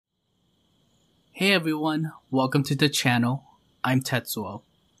Hey everyone, welcome to the channel. I'm Tetsuo.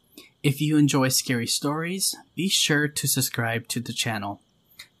 If you enjoy scary stories, be sure to subscribe to the channel.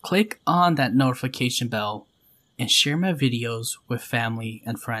 Click on that notification bell and share my videos with family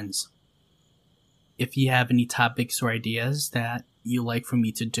and friends. If you have any topics or ideas that you like for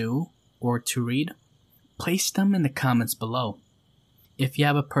me to do or to read, place them in the comments below. If you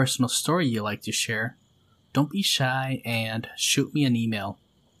have a personal story you'd like to share, don't be shy and shoot me an email.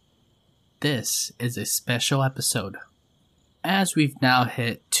 This is a special episode, as we've now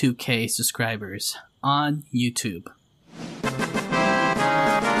hit 2K subscribers on YouTube.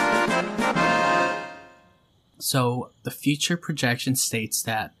 So, the future projection states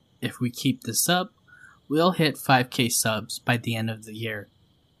that if we keep this up, we'll hit 5K subs by the end of the year.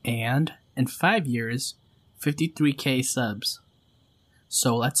 And, in 5 years, 53K subs.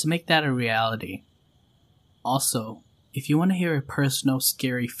 So let's make that a reality. Also, if you want to hear a personal,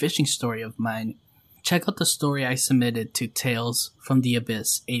 scary fishing story of mine, check out the story I submitted to Tales from the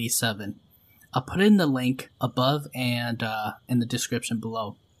Abyss 87. I'll put in the link above and in the description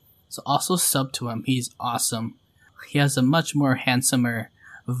below. So also sub to him, he's awesome. He has a much more handsomer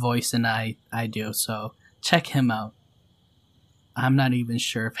voice than I do, so check him out. I'm not even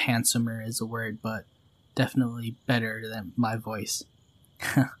sure if handsomer is a word, but definitely better than my voice.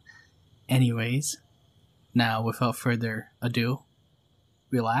 Anyways. Now, without further ado,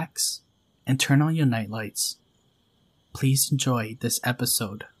 relax and turn on your nightlights. Please enjoy this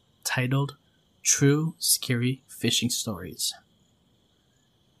episode titled True Scary Fishing Stories.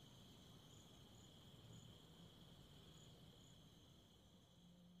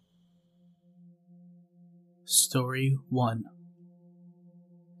 Story 1.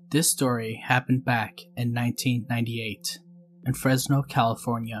 This story happened back in 1998 in Fresno,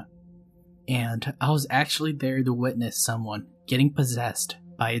 California. And I was actually there to witness someone getting possessed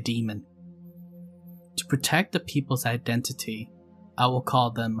by a demon. To protect the people's identity, I will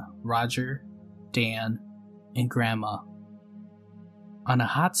call them Roger, Dan, and Grandma. On a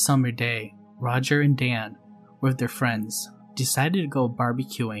hot summer day, Roger and Dan, with their friends, decided to go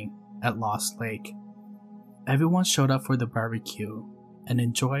barbecuing at Lost Lake. Everyone showed up for the barbecue and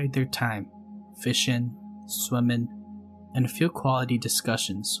enjoyed their time, fishing, swimming, and a few quality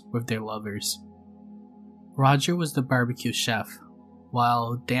discussions with their lovers. Roger was the barbecue chef,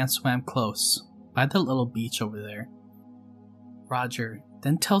 while Dan swam close by the little beach over there. Roger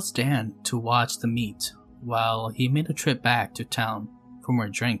then tells Dan to watch the meat while he made a trip back to town for more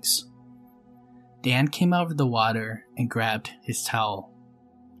drinks. Dan came out of the water and grabbed his towel.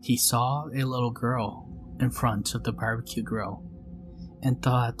 He saw a little girl in front of the barbecue grill and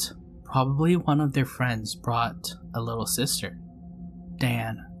thought probably one of their friends brought a little sister.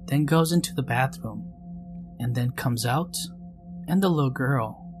 Dan then goes into the bathroom and then comes out and the little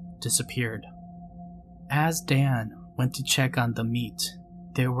girl disappeared. As Dan went to check on the meat,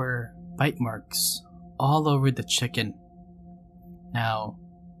 there were bite marks all over the chicken. Now,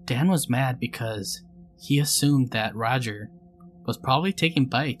 Dan was mad because he assumed that Roger was probably taking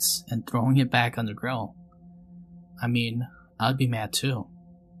bites and throwing it back on the grill. I mean, I'd be mad too.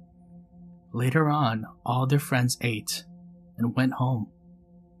 Later on, all their friends ate and went home.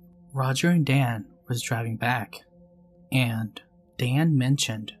 Roger and Dan was driving back, and Dan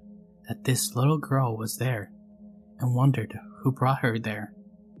mentioned that this little girl was there and wondered who brought her there.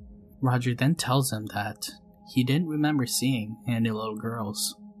 Roger then tells him that he didn't remember seeing any little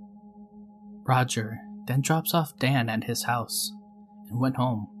girls. Roger then drops off Dan at his house and went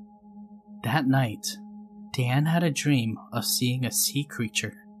home. That night, Dan had a dream of seeing a sea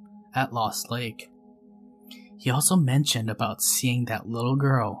creature at Lost Lake. He also mentioned about seeing that little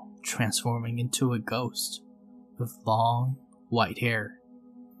girl transforming into a ghost with long white hair.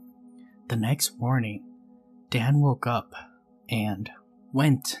 The next morning, Dan woke up and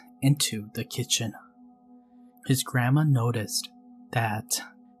went into the kitchen. His grandma noticed that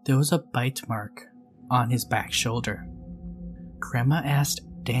there was a bite mark on his back shoulder. Grandma asked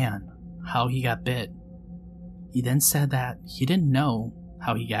Dan how he got bit. He then said that he didn't know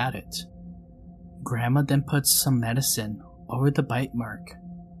how he got it. Grandma then put some medicine over the bite mark,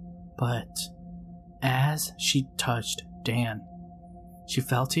 but as she touched Dan, she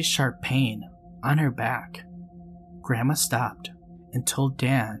felt a sharp pain on her back. Grandma stopped and told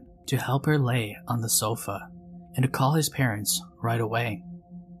Dan to help her lay on the sofa and to call his parents right away.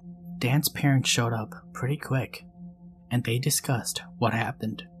 Dan's parents showed up pretty quick, and they discussed what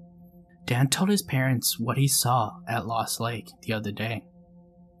happened. Dan told his parents what he saw at Lost Lake the other day.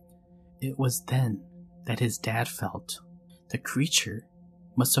 It was then that his dad felt the creature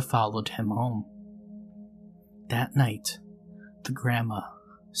must have followed him home. That night, the grandma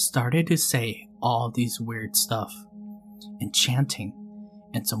started to say all these weird stuff and chanting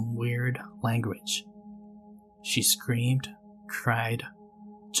in some weird language. She screamed, cried,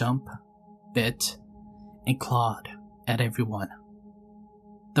 jumped, bit, and clawed at everyone.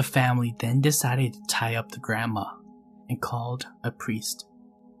 The family then decided to tie up the grandma and called a priest.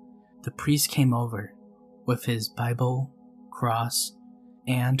 The priest came over with his Bible, cross,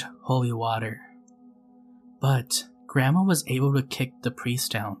 and holy water. But Grandma was able to kick the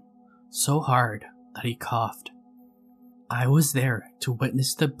priest down so hard that he coughed. I was there to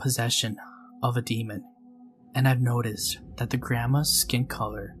witness the possession of a demon, and I've noticed that the grandma's skin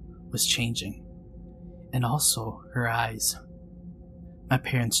color was changing, and also her eyes. My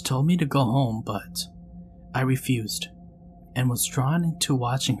parents told me to go home, but I refused and was drawn into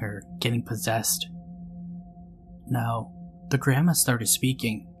watching her getting possessed. Now, the grandma started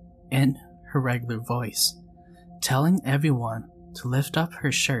speaking in her regular voice, telling everyone to lift up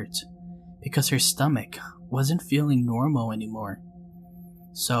her shirt because her stomach wasn't feeling normal anymore.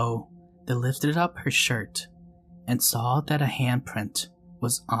 So they lifted up her shirt and saw that a handprint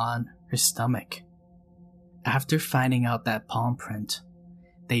was on her stomach. After finding out that palm print,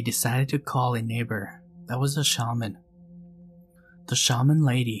 they decided to call a neighbor that was a shaman. The shaman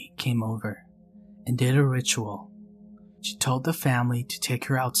lady came over and did a ritual. She told the family to take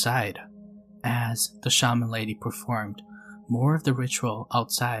her outside, as the shaman lady performed more of the ritual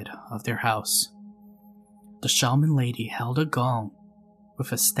outside of their house. The shaman lady held a gong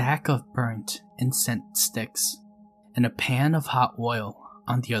with a stack of burnt incense sticks and a pan of hot oil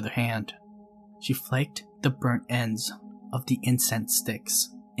on the other hand. She flaked the burnt ends of the incense sticks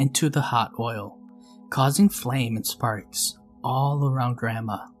into the hot oil, causing flame and sparks all around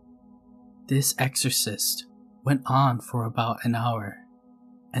Grandma. This exorcist went on for about an hour,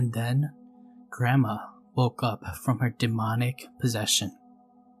 and then Grandma woke up from her demonic possession.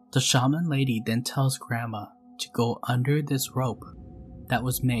 The shaman lady then tells Grandma to go under this rope that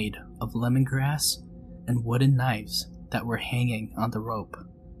was made of lemongrass and wooden knives that were hanging on the rope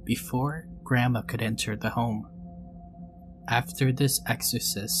before Grandma could enter the home. After this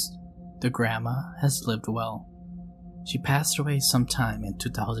exorcist, the grandma has lived well. She passed away sometime in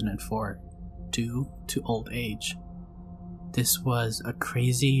 2004 due to old age. This was a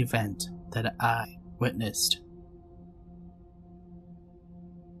crazy event that I witnessed.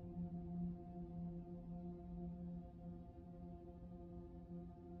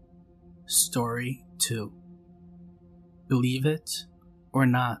 Story 2. Believe it or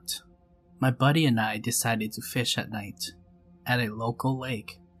not, my buddy and I decided to fish at night at a local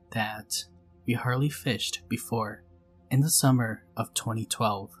lake that we hardly fished before in the summer of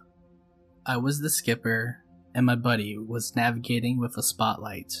 2012. I was the skipper and my buddy was navigating with a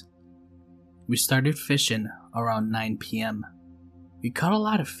spotlight. We started fishing around 9 p.m. We caught a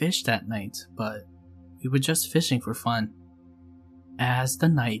lot of fish that night, but we were just fishing for fun. As the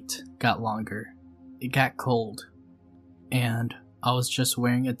night got longer, it got cold, and I was just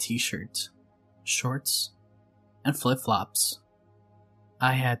wearing a t-shirt, shorts, and flip-flops.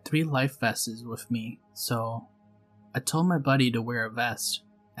 I had 3 life vests with me, so I told my buddy to wear a vest,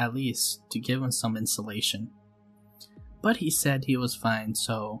 at least to give him some insulation. But he said he was fine,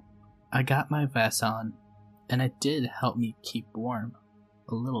 so I got my vest on, and it did help me keep warm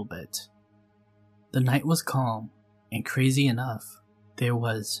a little bit. The night was calm, and crazy enough, there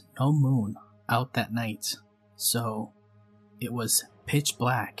was no moon out that night, so it was pitch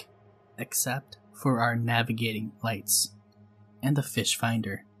black, except for our navigating lights and the fish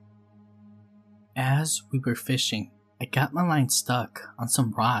finder. As we were fishing, I got my line stuck on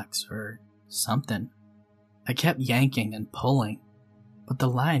some rocks or something. I kept yanking and pulling, but the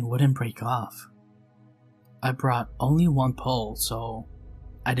line wouldn't break off. I brought only one pole, so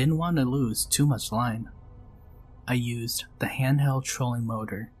I didn't want to lose too much line. I used the handheld trolling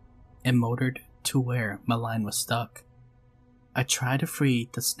motor and motored to where my line was stuck. I tried to free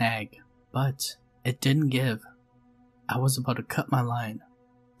the snag, but it didn't give. I was about to cut my line.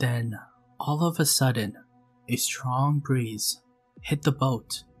 Then, all of a sudden, a strong breeze hit the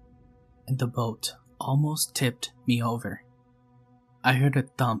boat, and the boat almost tipped me over. I heard a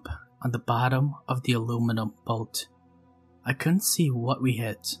thump on the bottom of the aluminum boat. I couldn't see what we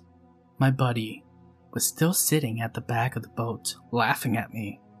hit. My buddy was still sitting at the back of the boat, laughing at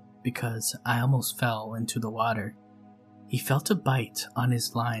me because I almost fell into the water. He felt a bite on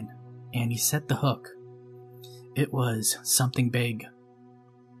his line, and he set the hook. It was something big.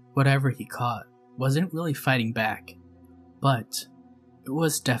 Whatever he caught wasn't really fighting back, but it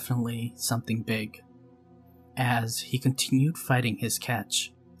was definitely something big. As he continued fighting his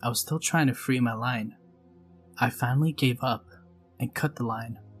catch, I was still trying to free my line. I finally gave up and cut the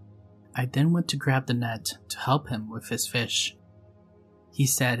line. I then went to grab the net to help him with his fish. He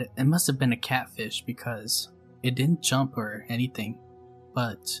said it must have been a catfish because it didn't jump or anything,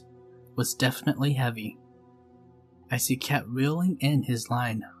 but was definitely heavy. As he kept reeling in his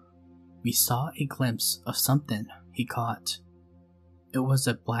line, we saw a glimpse of something he caught. It was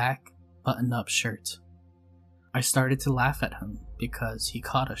a black button-up shirt. I started to laugh at him because he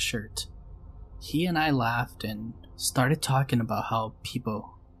caught a shirt. He and I laughed and started talking about how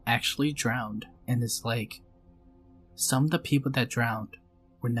people actually drowned in this lake. Some of the people that drowned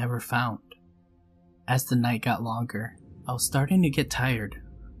were never found. As the night got longer, I was starting to get tired,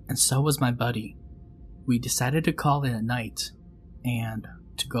 and so was my buddy. We decided to call it a night and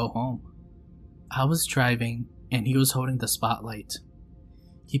to go home. I was driving and he was holding the spotlight.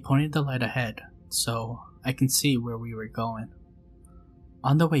 He pointed the light ahead so I can see where we were going.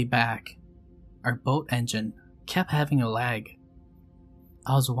 On the way back, our boat engine kept having a lag.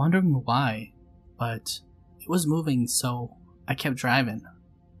 I was wondering why, but it was moving, so I kept driving.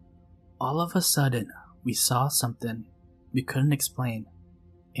 All of a sudden, we saw something we couldn't explain,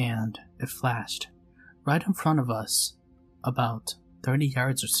 and it flashed right in front of us, about 30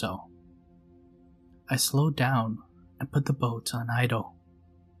 yards or so. I slowed down and put the boat on idle.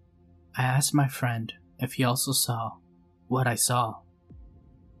 I asked my friend if he also saw what I saw,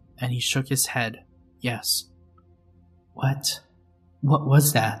 and he shook his head, yes. What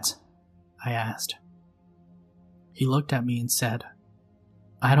was that? I asked. He looked at me and said,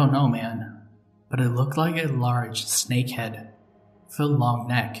 I don't know, man, but it looked like a large snake head with a long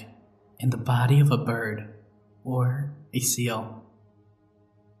neck and the body of a bird or a seal.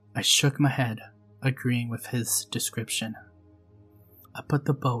 I shook my head, agreeing with his description. I put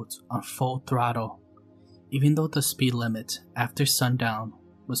the boat on full throttle, even though the speed limit after sundown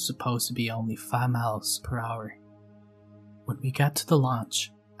was supposed to be only 5 miles per hour. When we got to the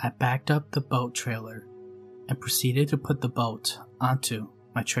launch, I backed up the boat trailer and proceeded to put the boat onto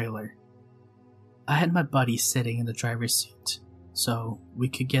my trailer. I had my buddy sitting in the driver's seat, so we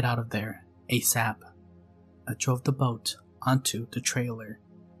could get out of there ASAP. I drove the boat onto the trailer,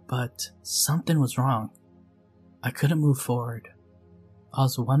 but something was wrong. I couldn't move forward. I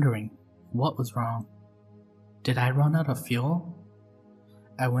was wondering what was wrong. Did I run out of fuel?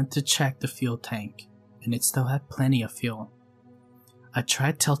 I went to check the fuel tank, and it still had plenty of fuel. I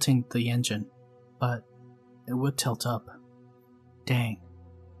tried tilting the engine, but it would tilt up. Dang.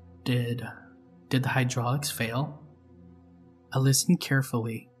 Did the hydraulics fail? I listened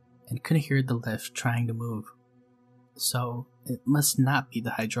carefully and could hear the lift trying to move. So it must not be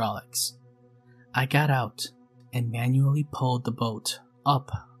the hydraulics. I got out and manually pulled the boat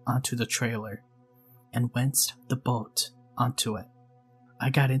up onto the trailer and winced the boat onto it. I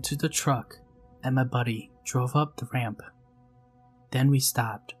got into the truck and my buddy drove up the ramp. Then we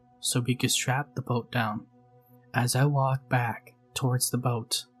stopped so we could strap the boat down. As I walked back towards the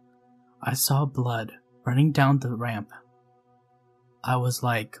boat, I saw blood running down the ramp. I was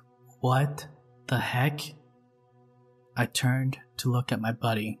like, what the heck? I turned to look at my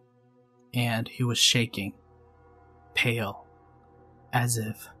buddy, and he was shaking, pale, as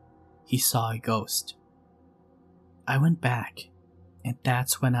if he saw a ghost. I went back, and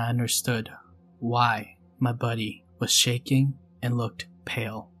that's when I understood why my buddy was shaking and looked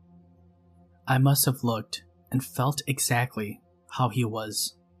pale. I must have looked and felt exactly how he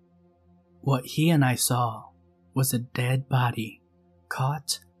was. What he and I saw was a dead body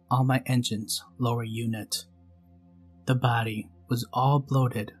caught on my engine's lower unit. The body was all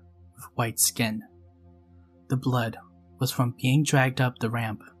bloated with white skin. The blood was from being dragged up the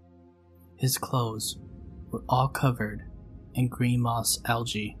ramp. His clothes were all covered in green moss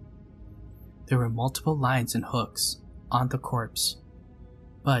algae. There were multiple lines and hooks on the corpse,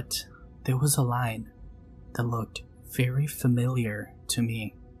 but there was a line that looked very familiar to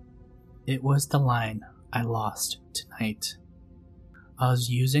me. It was the line I lost tonight. I was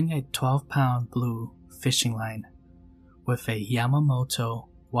using a 12-pound blue fishing line with a Yamamoto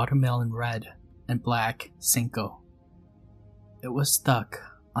watermelon red and black Senko. It was stuck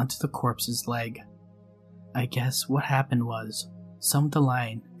onto the corpse's leg. I guess what happened was some of the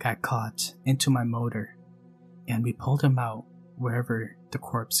line got caught into my motor, and we pulled him out wherever the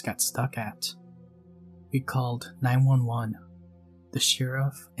corpse got stuck at. We called 911. The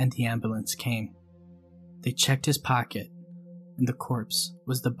sheriff and the ambulance came. They checked his pocket, and the corpse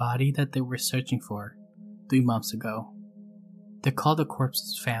was the body that they were searching for 3 months ago. They called the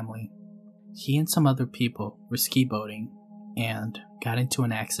corpse's family. He and some other people were ski boating and got into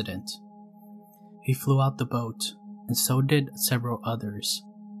an accident. He flew out the boat, and so did several others.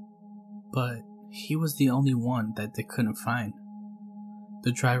 But he was the only one that they couldn't find.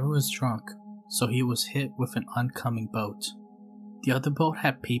 The driver was drunk, so he was hit with an oncoming boat. The other boat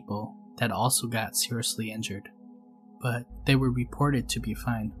had people that also got seriously injured, but they were reported to be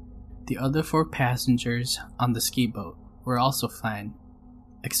fine. The other 4 passengers on the ski boat were also fine,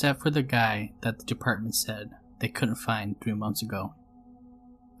 except for the guy that the department said they couldn't find 3 months ago.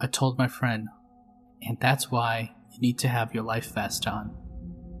 I told my friend, and that's why you need to have your life vest on.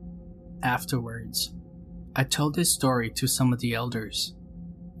 Afterwards, I told this story to some of the elders.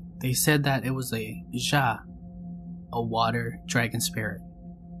 They said that it was a Ja, a water dragon spirit,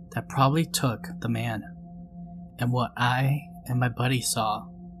 that probably took the man, and what I and my buddy saw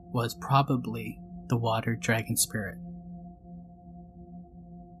was probably the water dragon spirit.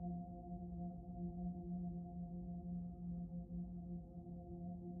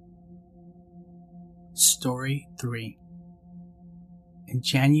 Story 3. In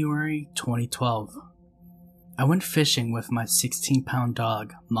January 2012, I went fishing with my 16-pound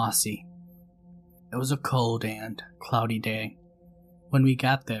dog, Mossy. It was a cold and cloudy day. When we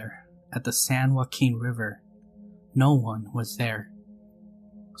got there, at the San Joaquin River, no one was there.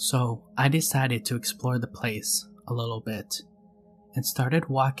 So I decided to explore the place a little bit and started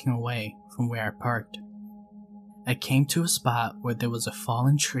walking away from where I parked. I came to a spot where there was a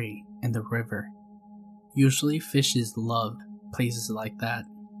fallen tree in the river. Usually fishes love places like that,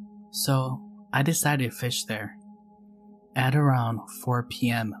 so I decided to fish there. At around 4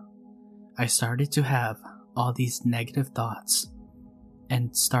 p.m., I started to have all these negative thoughts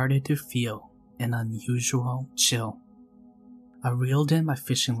and started to feel an unusual chill. I reeled in my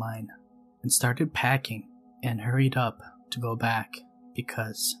fishing line and started packing and hurried up to go back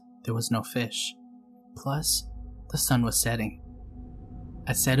because there was no fish. Plus, the sun was setting.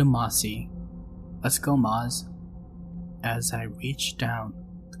 I said to Mossy, "Let's go, Moz." As I reached down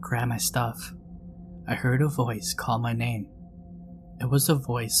to grab my stuff, I heard a voice call my name. It was the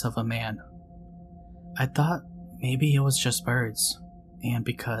voice of a man. I thought maybe it was just birds, and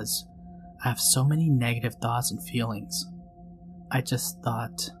because I have so many negative thoughts and feelings, I just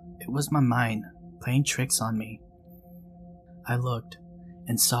thought it was my mind playing tricks on me. I looked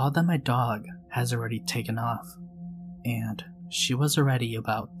and saw that my dog has already taken off, and she was already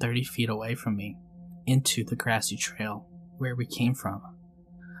about 30 feet away from me, into the grassy trail where we came from.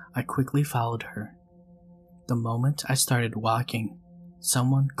 I quickly followed her. The moment I started walking,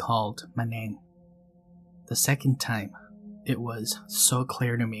 someone called my name. The second time, it was so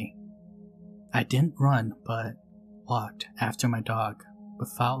clear to me. I didn't run, but walked after my dog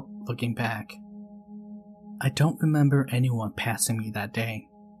without looking back. I don't remember anyone passing me that day,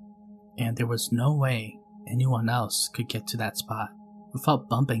 and there was no way anyone else could get to that spot without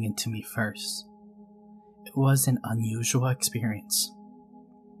bumping into me first. It was an unusual experience.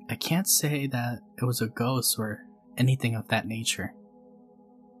 I can't say that it was a ghost or anything of that nature.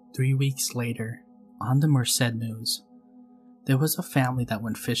 3 weeks later, on the Merced News, there was a family that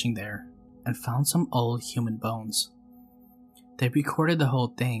went fishing there and found some old human bones. They recorded the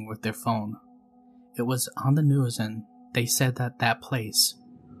whole thing with their phone. It was on the news, and they said that that place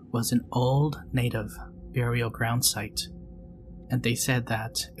was an old native burial ground site, and they said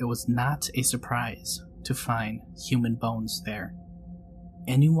that it was not a surprise to find human bones there.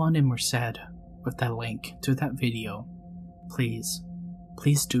 Anyone in Merced with that link to that video, please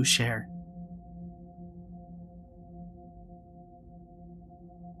do share.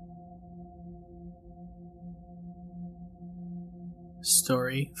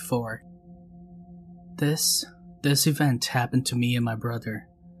 Story 4. This event happened to me and my brother,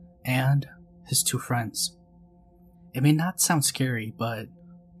 and his 2 friends. It may not sound scary, but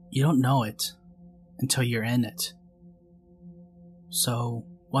you don't know it until you're in it. So,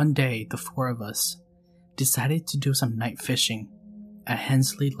 one day the 4 of us decided to do some night fishing at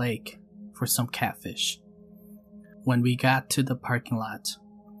Hensley Lake for some catfish. When we got to the parking lot,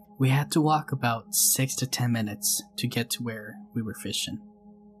 we had to walk about 6 to 10 minutes to get to where we were fishing.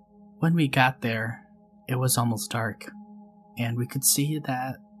 When we got there, it was almost dark, and we could see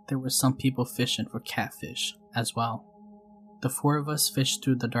that there were some people fishing for catfish as well. The 4 of us fished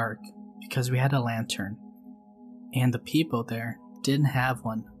through the dark because we had a lantern, and the people there didn't have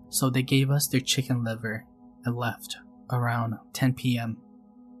one, so they gave us their chicken liver and left around 10 p.m.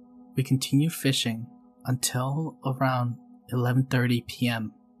 We continued fishing until around 11:30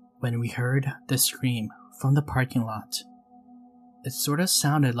 p.m. when we heard the scream from the parking lot. It sort of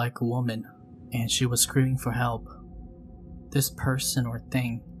sounded like a woman, and she was screaming for help. This person or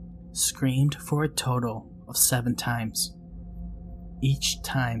thing screamed for a total of 7 times. Each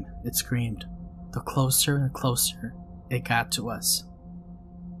time it screamed, the closer and closer it got to us.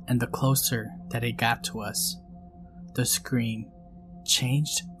 And the closer that it got to us, the scream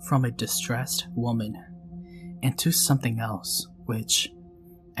changed from a distressed woman into something else, which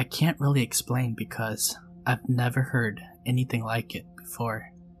I can't really explain because I've never heard anything like it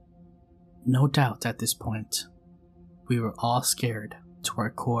before. No doubt at this point, we were all scared to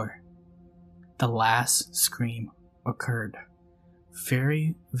our core. The last scream occurred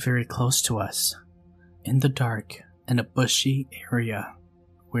very, very close to us, in the dark in a bushy area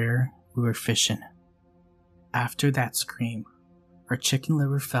where we were fishing. After that scream, our chicken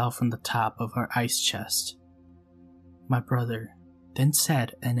liver fell from the top of our ice chest. My brother then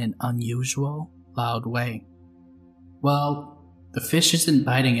said in an unusual, loud way, "Well, the fish isn't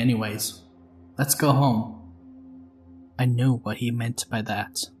biting anyways. Let's go home." I knew what he meant by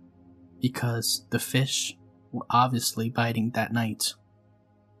that, because the fish were obviously biting that night.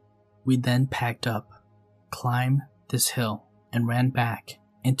 We then packed up, climbed this hill, and ran back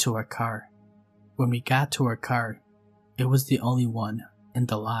into our car. When we got to our car, it was the only one in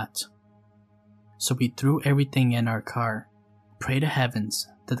the lot. So we threw everything in our car, prayed to heavens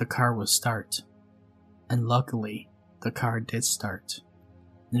that the car would start. And luckily, the car did start.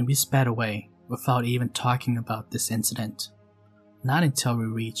 Then we sped away without even talking about this incident. Not until we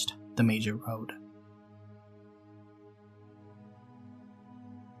reached the major road.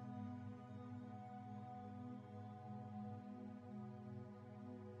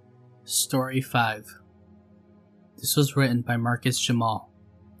 Story 5. This was written by Marcus Jamal,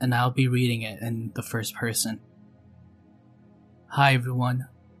 and I'll be reading it in the first person. Hi everyone,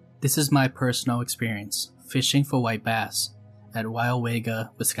 this is my personal experience fishing for white bass at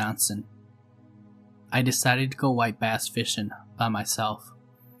Weyauwega, Wisconsin. I decided to go white bass fishing by myself.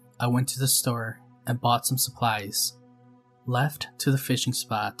 I went to the store and bought some supplies, left to the fishing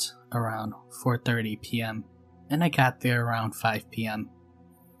spot around 4:30 p.m., and I got there around 5 p.m.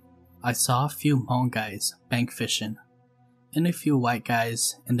 I saw a few Hmong guys bank fishing, and a few white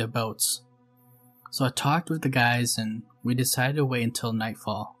guys in their boats. So I talked with the guys and we decided to wait until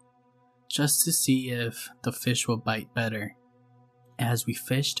nightfall, just to see if the fish would bite better. As we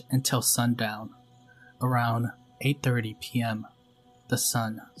fished until sundown, around 8:30 p.m., the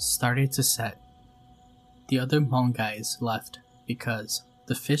sun started to set. The other Hmong guys left because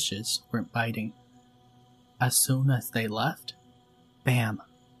the fishes weren't biting. As soon as they left, bam!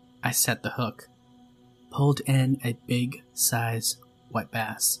 I set the hook, pulled in a big size white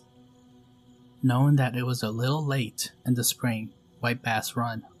bass. Knowing that it was a little late in the spring white bass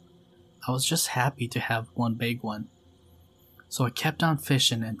run, I was just happy to have one big one. So I kept on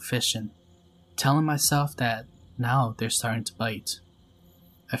fishing and fishing, telling myself that now they're starting to bite.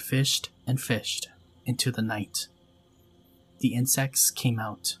 I fished and fished into the night. The insects came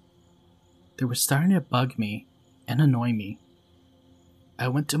out. They were starting to bug me and annoy me. I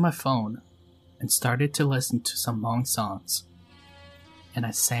went to my phone and started to listen to some Hmong songs, and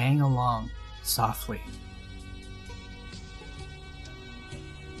I sang along softly.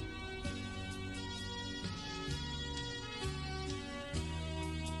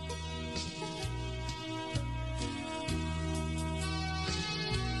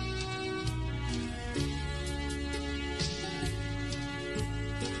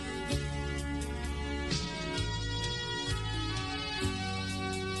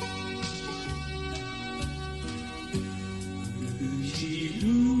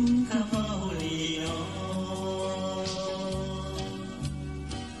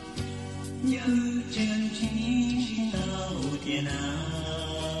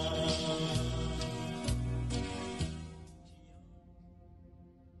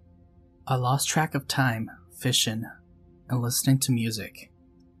 I lost track of time fishing and listening to music.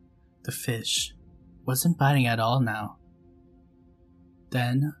 The fish wasn't biting at all now.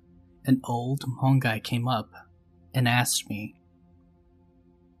 Then an old Hmong guy came up and asked me,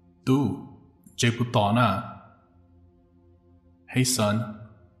 "Du, Jeputana. Hey son,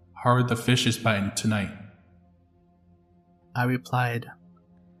 how are the fishes biting tonight?" I replied,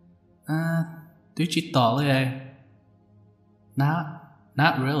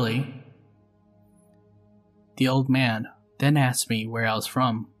 Not really. The old man then asked me where I was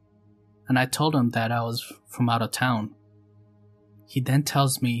from, and I told him that I was from out of town. He then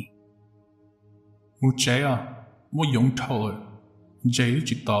tells me, "Muchea, mo yong toler, Jay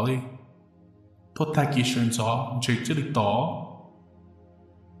Jitali, Potaki Shernzaw, Jay Jilito.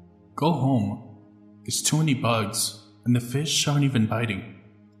 Go home. It's too many bugs, and the fish aren't even biting.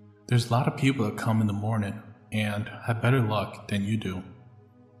 There's a lot of people that come in the morning and have better luck than you do."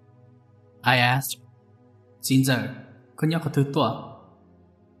 I asked,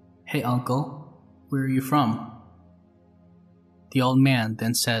 Hey uncle, where are you from? The old man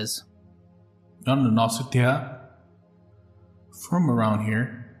then says, "None of From around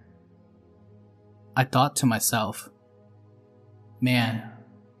here. I thought to myself, man,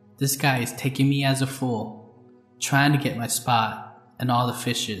 this guy is taking me as a fool, trying to get my spot and all the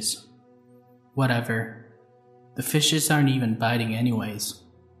fishes. Whatever. The fishes aren't even biting anyways.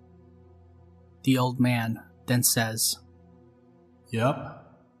 The old man then says, Yep.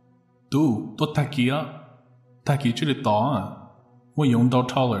 Du, tốt takia. Taki chili to. Wo yong do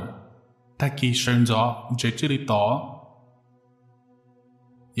taller. Taki shern zo, j chili to.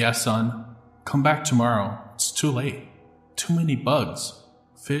 Yeah, son. Come back tomorrow. It's too late. Too many bugs.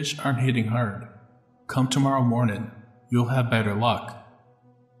 Fish aren't hitting hard. Come tomorrow morning. You'll have better luck.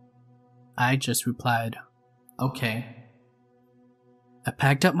 I just replied, okay. I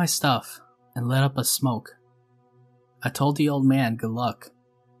packed up my stuff and lit up a smoke. I told the old man good luck.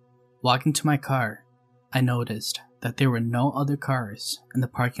 Walking to my car, I noticed that there were no other cars in the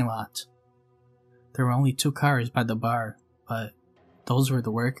parking lot. There were only 2 cars by the bar, but those were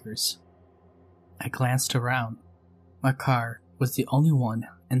the workers. I glanced around. My car was the only one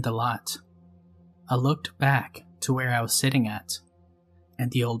in the lot. I looked back to where I was sitting at,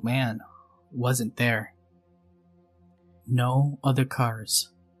 and the old man wasn't there. No other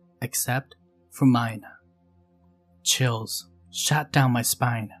cars, except for mine. Chills shot down my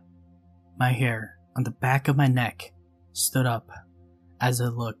spine. My hair on the back of my neck stood up as I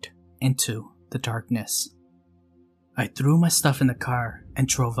looked into the darkness. I threw my stuff in the car and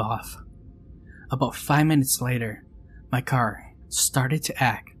drove off. About 5 minutes later, my car started to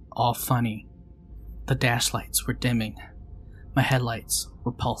act all funny. The dash lights were dimming. My headlights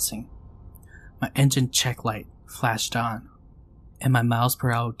were pulsing. My engine check light flashed on, and my miles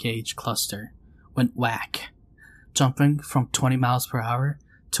per hour gauge cluster went whack, jumping from 20 miles per hour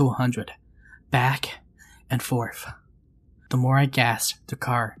to 100, back and forth. The more I gassed the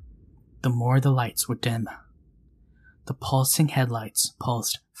car, the more the lights would dim. The pulsing headlights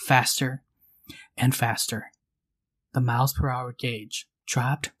pulsed faster and faster. The miles per hour gauge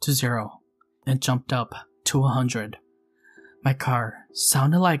dropped to 0 and jumped up to 100. My car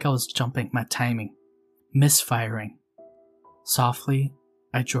sounded like I was jumping my timing, misfiring. Softly,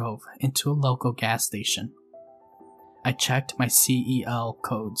 I drove into a local gas station. I checked my CEL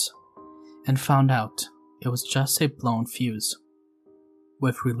codes and found out it was just a blown fuse.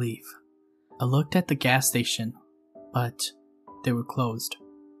 With relief, I looked at the gas station, but they were closed.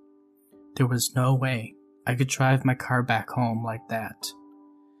 There was no way I could drive my car back home like that.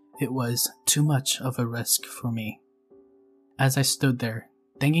 It was too much of a risk for me. As I stood there,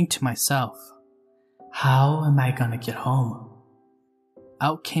 thinking to myself, how am I gonna get home?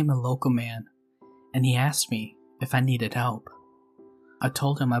 Out came a local man, and he asked me if I needed help. I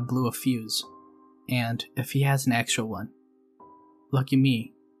told him I blew a fuse, and if he has an extra one. Lucky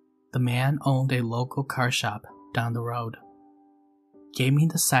me, the man owned a local car shop down the road. Gave me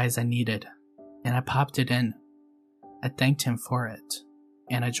the size I needed, and I popped it in. I thanked him for it,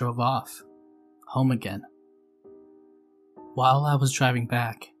 and I drove off, home again. While I was driving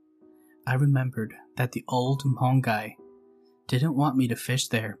back, I remembered that the old Hmong guy didn't want me to fish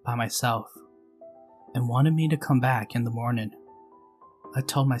there by myself and wanted me to come back in the morning. I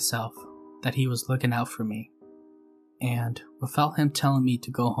told myself that he was looking out for me, and without him telling me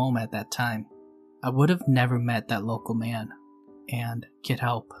to go home at that time, I would have never met that local man and get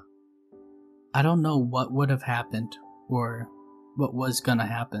help. I don't know what would have happened or what was gonna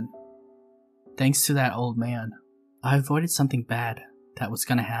happen. Thanks to that old man, I avoided something bad that was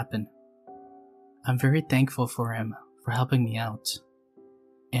gonna happen. I'm very thankful for him for helping me out.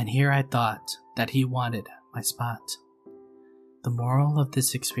 And here I thought that he wanted my spot. The moral of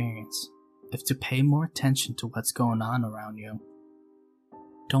this experience is to pay more attention to what's going on around you.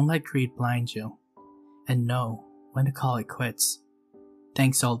 Don't let greed blind you, and know when to call it quits.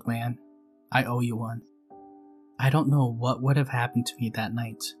 Thanks, old man. I owe you one. I don't know what would have happened to me that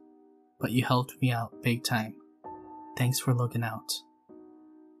night, but you helped me out big time. Thanks for looking out.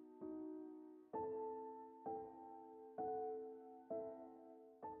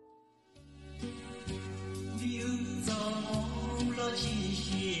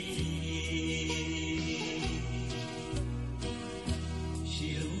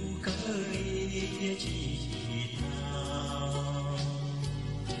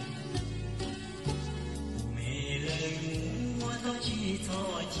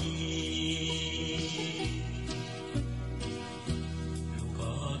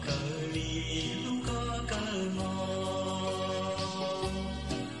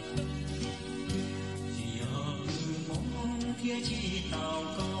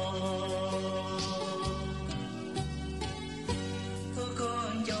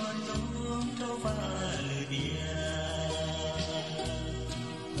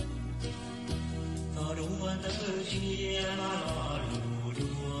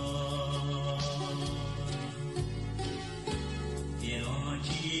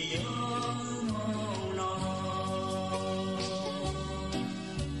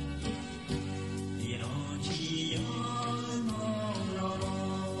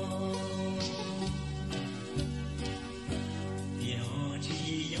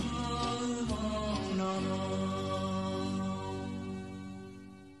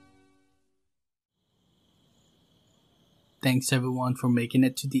 Thanks everyone for making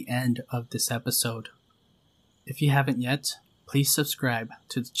it to the end of this episode. If you haven't yet, please subscribe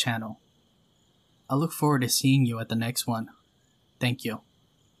to the channel. I look forward to seeing you at the next one. Thank you.